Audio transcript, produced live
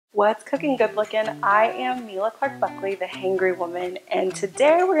What's cooking good looking? I am Mila Clark Buckley, the Hangry Woman, and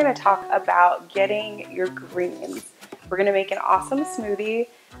today we're going to talk about getting your greens. We're going to make an awesome smoothie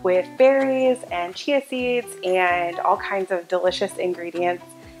with berries and chia seeds and all kinds of delicious ingredients.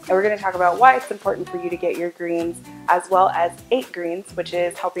 And we're going to talk about why it's important for you to get your greens, as well as 8 greens, which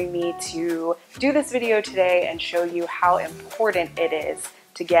is helping me to do this video today and show you how important it is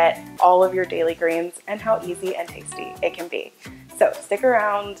to get all of your daily greens and how easy and tasty it can be. So stick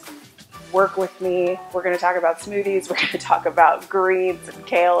around, work with me. We're going to talk about smoothies. We're going to talk about greens and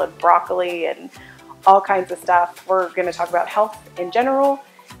kale and broccoli and all kinds of stuff. We're going to talk about health in general,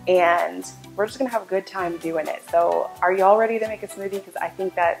 and we're just going to have a good time doing it. So are y'all ready to make a smoothie? Because I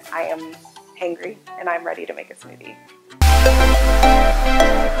think that I am hangry and I'm ready to make a smoothie.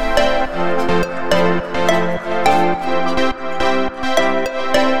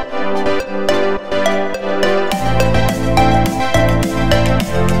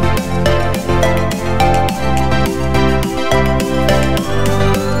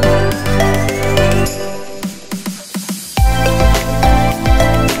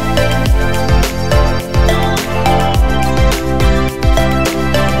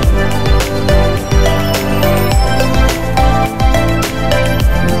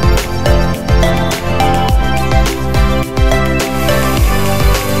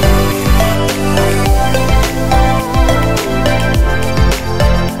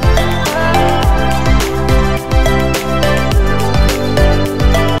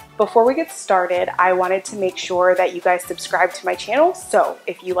 Before we get started, I wanted to make sure that you guys subscribe to my channel. So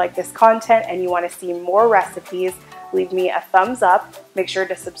if you like this content and you want to see more recipes, leave me a thumbs up. Make sure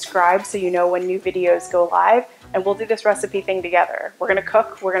to subscribe so you know when new videos go live, and we'll do this recipe thing together. We're gonna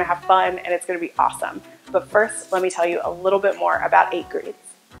cook, we're gonna have fun, and it's gonna be awesome. But first, let me tell you a little bit more about 8 Greens.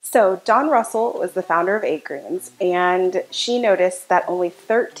 So Dawn Russell was the founder of 8 Greens, and she noticed that only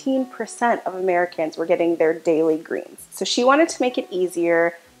 13% of Americans were getting their daily greens. So she wanted to make it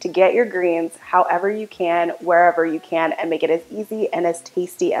easier to get your greens however you can, wherever you can, and make it as easy and as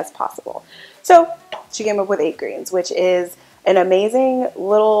tasty as possible. So she came up with 8 Greens, which is an amazing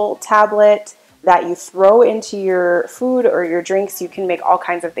little tablet that you throw into your food or your drinks. You can make all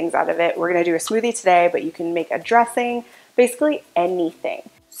kinds of things out of it. We're gonna do a smoothie today, but you can make a dressing, basically anything.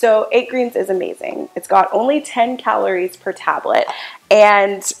 So 8 Greens is amazing. It's got only 10 calories per tablet,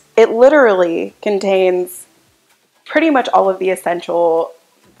 and it literally contains pretty much all of the essential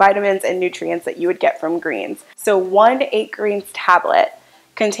vitamins and nutrients that you would get from greens. So one 8 Greens tablet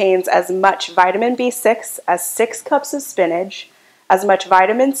contains as much vitamin B6 as 6 cups of spinach, as much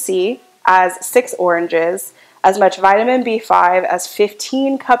vitamin C as 6 oranges, as much vitamin B5 as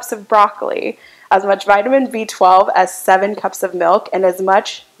 15 cups of broccoli, as much vitamin B12 as 7 cups of milk, and as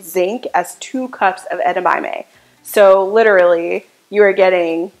much zinc as 2 cups of edamame. So literally, you are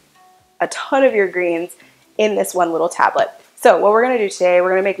getting a ton of your greens in this one little tablet. So what we're going to do today, we're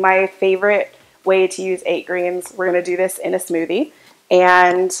going to make my favorite way to use 8 Greens. We're going to do this in a smoothie,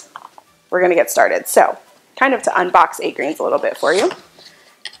 and we're going to get started. So kind of to unbox 8 Greens a little bit for you.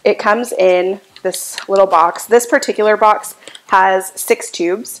 It comes in this little box. This particular box has 6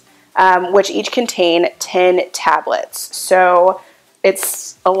 tubes, which each contain 10 tablets. So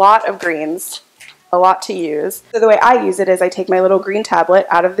it's a lot of greens, a lot to use. So the way I use it is I take my little green tablet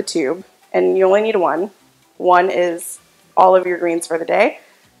out of the tube, and you only need one. One is all of your greens for the day,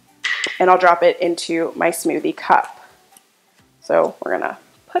 and I'll drop it into my smoothie cup. So we're gonna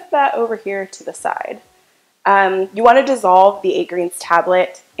put that over here to the side. You want to dissolve the 8 Greens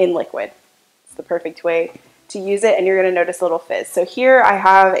tablet in liquid. It's the perfect way to use it, and you're gonna notice a little fizz. So here I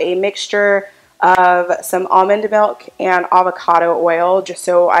have a mixture of some almond milk and avocado oil, just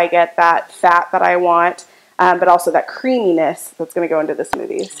so I get that fat that I want, but also that creaminess that's gonna go into the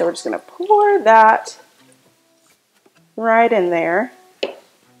smoothie. So we're just gonna pour that right in there,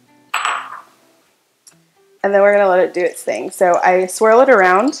 and then we're going to let it do its thing. So I swirl it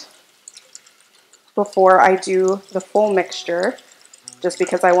around before I do the full mixture, just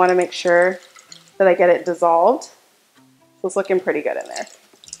because I want to make sure that I get it dissolved. So it's looking pretty good in there.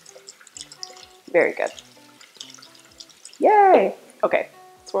 Very good. Yay! Okay,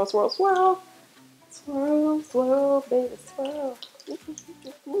 swirl, swirl, swirl. Swirl, swirl, baby, swirl.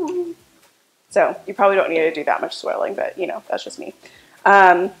 So you probably don't need to do that much swirling, but you know, that's just me.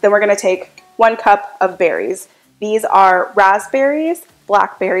 Then we're gonna take 1 cup of berries. These are raspberries,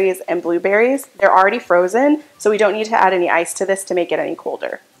 blackberries, and blueberries. They're already frozen, so we don't need to add any ice to this to make it any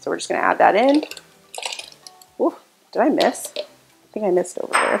colder. So we're just gonna add that in. Ooh, did I miss? I think I missed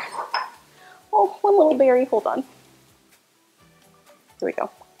over there. Oh, 1 little berry, hold on. Here we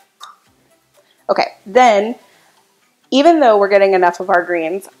go. Okay, then Even though we're getting enough of our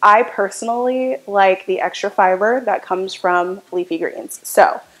greens, I personally like the extra fiber that comes from leafy greens.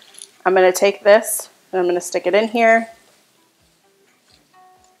 So I'm going to take this and I'm going to stick it in here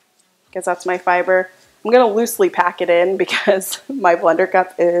because that's my fiber. I'm going to loosely pack it in because my blender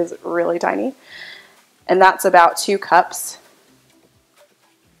cup is really tiny. And that's about 2 cups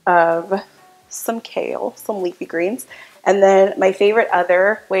of some kale, some leafy greens. And then my favorite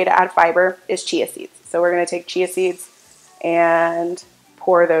other way to add fiber is chia seeds. So we're going to take chia seeds and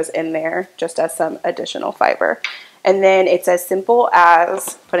pour those in there just as some additional fiber. And then it's as simple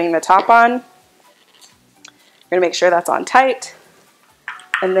as putting the top on. You're going to make sure that's on tight.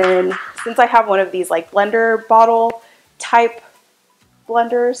 And then since I have one of these like blender bottle type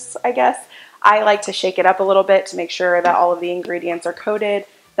blenders, I guess, I like to shake it up a little bit to make sure that all of the ingredients are coated,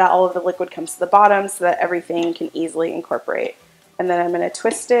 that all of the liquid comes to the bottom so that everything can easily incorporate. And then I'm going to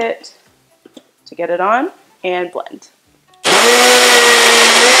twist it to get it on and blend.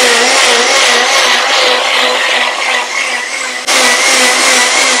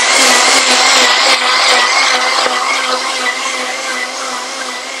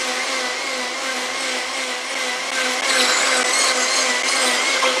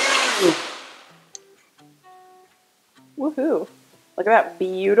 Woohoo! Look at that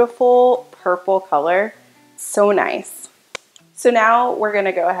beautiful purple color. So nice. So now we're going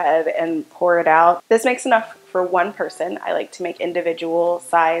to go ahead and pour it out. This makes enough for one person. I like to make individual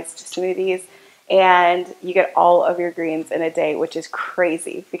sized smoothies, and you get all of your greens in a day, which is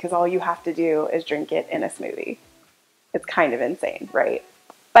crazy because all you have to do is drink it in a smoothie. It's kind of insane, right?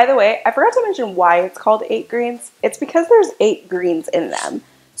 By the way, I forgot to mention why it's called 8 greens. It's because there's 8 greens in them.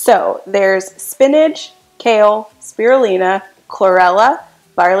 So there's spinach, kale, spirulina, chlorella,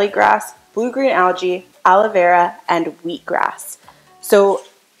 barley grass, blue-green algae, aloe vera, and wheatgrass. So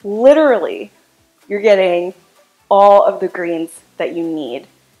literally, you're getting all of the greens that you need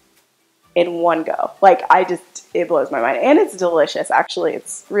in one go. Like, it blows my mind. And it's delicious, actually.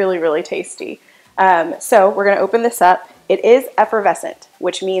 It's really, really tasty. So we're going to open this up. It is effervescent,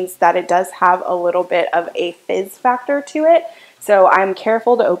 which means that it does have a little bit of a fizz factor to it. So I'm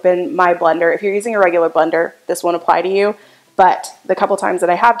careful to open my blender. If you're using a regular blender, this won't apply to you. But the couple times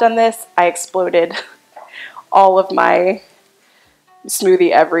that I have done this, I exploded all of my smoothie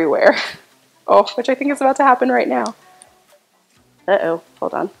everywhere. Oh, which I think is about to happen right now. Uh-oh,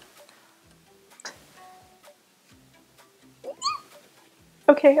 hold on.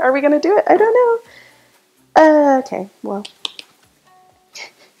 Okay, are we gonna do it? I don't know. Okay, well.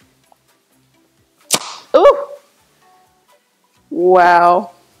 Ooh!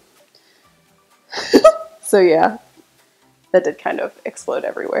 Wow. So yeah, that did kind of explode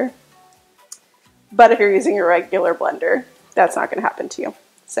everywhere. But if you're using a regular blender, that's not gonna happen to you.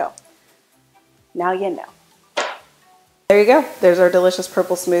 So, now you know. There you go. There's our delicious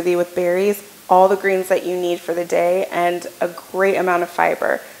purple smoothie with berries, all the greens that you need for the day, and a great amount of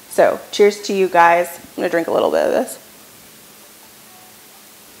fiber. So, cheers to you guys. I'm gonna drink a little bit of this.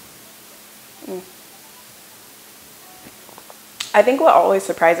 I think what always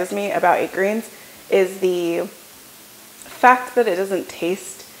surprises me about 8 greens is the fact that it doesn't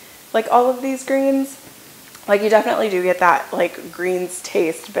taste like all of these greens. Like, you definitely do get that like greens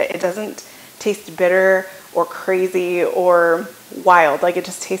taste, but it doesn't taste bitter or crazy or wild. Like, it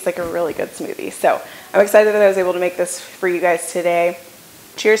just tastes like a really good smoothie. So I'm excited that I was able to make this for you guys today.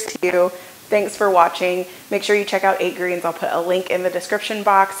 Cheers to you. Thanks for watching. Make sure you check out 8 Greens. I'll put a link in the description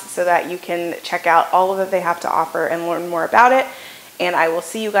box so that you can check out all of that they have to offer and learn more about it. And I will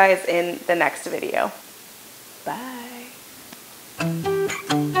see you guys in the next video. Bye.